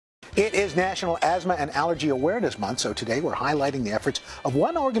It is National Asthma and Allergy Awareness Month, so today we're highlighting the efforts of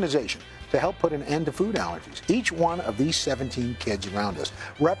one organization to help put an end to food allergies. Each one of these 17 kids around us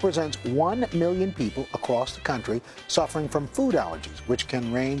represents 1 million people across the country suffering from food allergies, which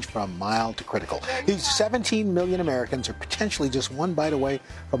can range from mild to critical. These 17 million Americans are potentially just one bite away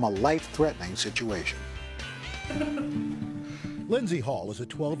from a life-threatening situation. Lindsay Hall is a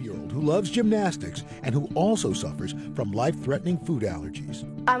 12-year-old who loves gymnastics and who also suffers from life-threatening food allergies.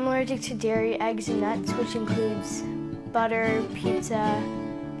 I'm allergic to dairy, eggs, and nuts, which includes butter, pizza,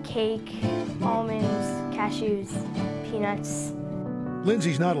 cake, almonds, cashews, peanuts.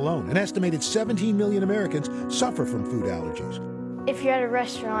 Lindsay's not alone. An estimated 17 million Americans suffer from food allergies. If you're at a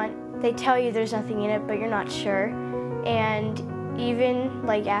restaurant, they tell you there's nothing in it, but you're not sure. And even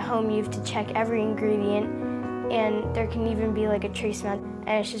like at home, you have to check every ingredient. And there can even be like a trace amount,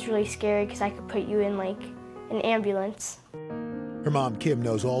 and it's just really scary because I could put you in like an ambulance. Her mom, Kim,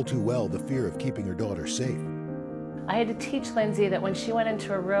 knows all too well the fear of keeping her daughter safe. I had to teach Lindsay that when she went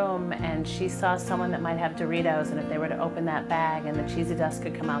into a room and she saw someone that might have Doritos, and if they were to open that bag and the cheesy dust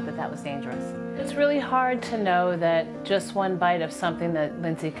could come out, that was dangerous. It's really hard to know that just one bite of something that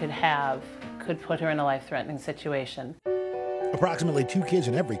Lindsay could have could put her in a life-threatening situation. Approximately 2 kids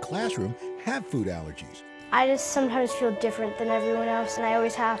in every classroom have food allergies. I just sometimes feel different than everyone else, and I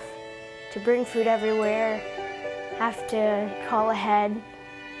always have to bring food everywhere, have to call ahead,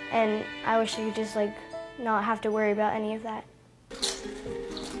 and I wish I could just like not have to worry about any of that.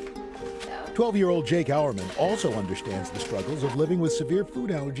 12-year-old Jake Hourman also understands the struggles of living with severe food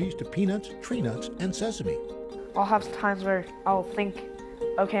allergies to peanuts, tree nuts, and sesame. I'll have times where I'll think,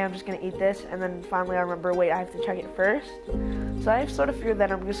 okay, I'm just gonna eat this, and then finally I remember, wait, I have to check it first. So I sort of fear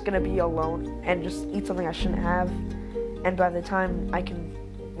that I'm just gonna be alone and just eat something I shouldn't have, and by the time I can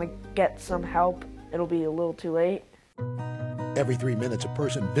get some help, it'll be a little too late. Every 3 minutes, a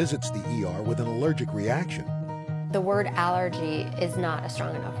person visits the ER with an allergic reaction. The word allergy is not a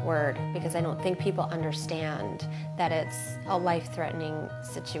strong enough word because I don't think people understand that it's a life-threatening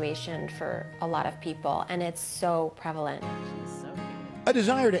situation for a lot of people, and it's so prevalent. A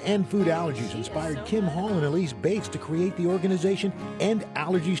desire to end food allergies inspired Kim Hall and Elise Bates to create the organization End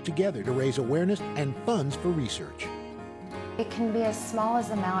Allergies Together to raise awareness and funds for research. It can be as small as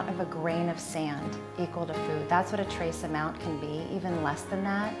the amount of a grain of sand equal to food. That's what a trace amount can be, even less than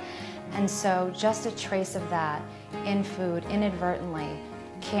that. And so just a trace of that in food inadvertently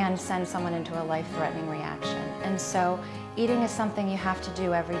can send someone into a life-threatening reaction. And so eating is something you have to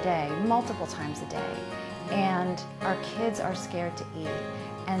do every day, multiple times a day. And our kids are scared to eat,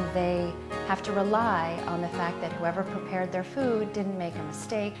 and they have to rely on the fact that whoever prepared their food didn't make a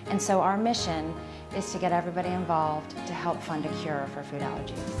mistake. And so our mission is to get everybody involved to help fund a cure for food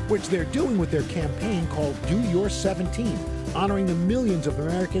allergies. Which they're doing with their campaign called Do Your 17, honoring the millions of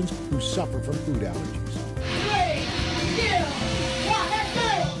Americans who suffer from food allergies. 3, 2, 1,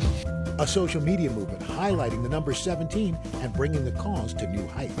 let's go! A social media movement highlighting the number 17 and bringing the cause to new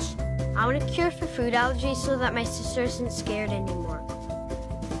heights. I want a cure for food allergies so that my sister isn't scared anymore.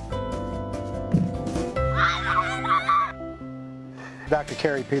 Dr.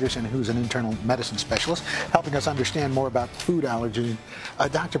 Carrie Peterson, who's an internal medicine specialist, helping us understand more about food allergy.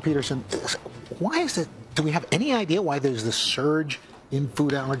 Dr. Peterson, why is it, do we have any idea why there's this surge in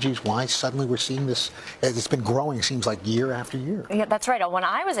food allergies? Why suddenly we're seeing this? It's been growing, it seems like, year after year. Yeah, that's right. When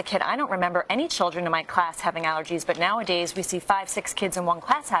I was a kid, I don't remember any children in my class having allergies, but nowadays we see 5, 6 kids in one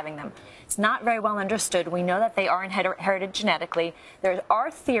class having them. It's not very well understood. We know that they are inherited genetically. There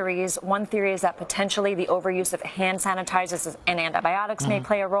are theories. One theory is that potentially the overuse of hand sanitizers and antibiotics may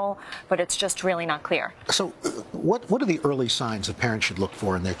play a role, but it's just really not clear. So what are the early signs that parents should look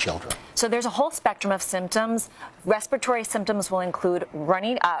for in their children? So there's a whole spectrum of symptoms. Respiratory symptoms will include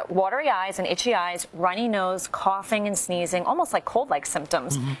runny, watery eyes and itchy eyes, runny nose, coughing and sneezing, almost like cold-like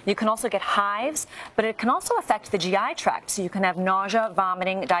symptoms. You can also get hives, but it can also affect the GI tract. So you can have nausea,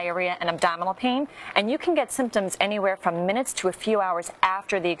 vomiting, diarrhea, and abdominal pain, and you can get symptoms anywhere from minutes to a few hours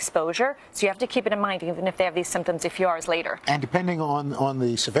after the exposure. So you have to keep it in mind, even if they have these symptoms a few hours later. And depending on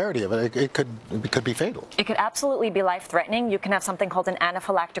the severity of it, it could be fatal. It could absolutely be life-threatening. You can have something called an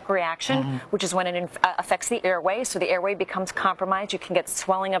anaphylactic reaction, which is when it affects the airway. So the airway becomes compromised. You can get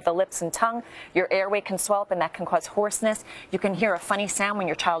swelling of the lips and tongue. Your airway can swell up, and that can cause hoarseness. You can hear a funny sound when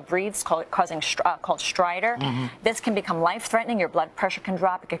your child breathes, called stridor. This can become life-threatening. Your blood pressure can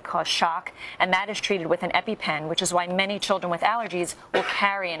drop. It could cause shock, and that is treated with an EpiPen, which is why many children with allergies will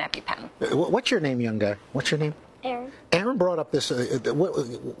carry an EpiPen. What's your name, young guy? What's your name? Aaron. Aaron brought up this.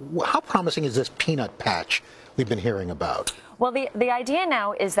 How promising is this peanut patch we've been hearing about? Well, the idea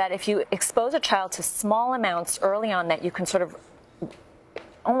now is that if you expose a child to small amounts early on, that you can sort of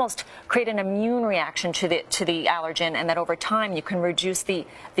almost create an immune reaction to the allergen, and that over time you can reduce the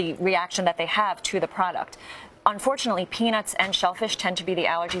reaction that they have to the product. Unfortunately, peanuts and shellfish tend to be the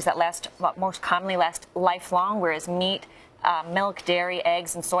allergies that most commonly last lifelong, whereas meat, milk, dairy,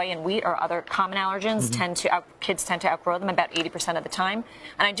 eggs, and soy and wheat, or other common allergens, kids tend to outgrow them about 80% of the time.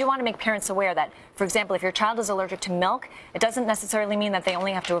 And I do want to make parents aware that, for example, if your child is allergic to milk, it doesn't necessarily mean that they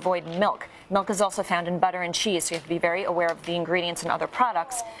only have to avoid milk. Milk is also found in butter and cheese, so you have to be very aware of the ingredients in other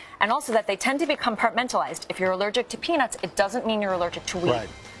products. And also that they tend to be compartmentalized. If you're allergic to peanuts, it doesn't mean you're allergic to wheat. Right.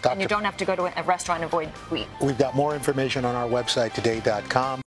 And you don't have to go to a restaurant and avoid wheat. We've got more information on our website, today.com.